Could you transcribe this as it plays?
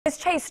This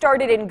chase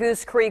started in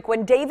Goose Creek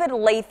when David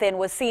Lathan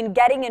was seen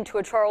getting into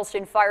a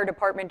Charleston Fire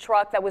Department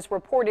truck that was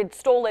reported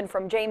stolen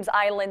from James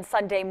Island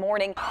Sunday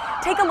morning.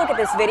 Take a look at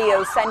this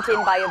video sent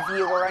in by a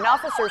viewer. An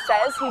officer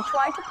says he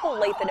tried to pull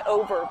Lathan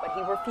over, but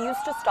he refused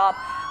to stop,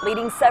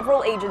 leading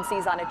several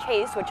agencies on a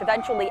chase, which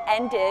eventually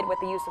ended with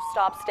the use of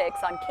stop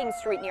sticks on King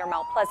Street near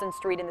Mount Pleasant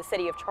Street in the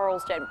city of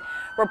Charleston.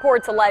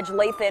 Reports allege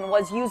Lathan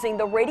was using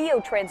the radio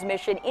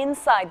transmission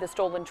inside the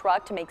stolen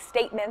truck to make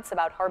statements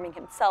about harming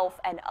himself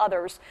and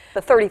others.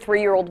 The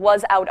 33-year-old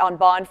was out on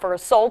bond for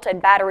assault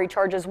and battery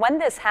charges when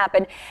this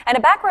happened, and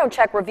a background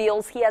check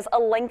reveals he has a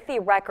lengthy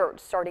record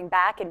starting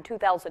back in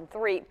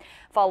 2003.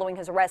 Following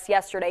his arrest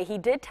yesterday, he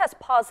did test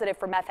positive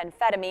for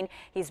methamphetamine.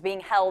 He's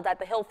being held at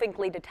the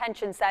Hill-Finkley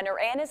Detention Center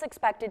and is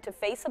expected to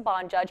face a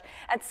bond judge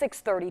at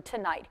 6:30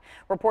 tonight.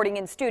 Reporting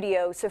in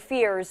studio,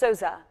 Sofia,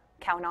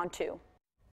 Count on 2.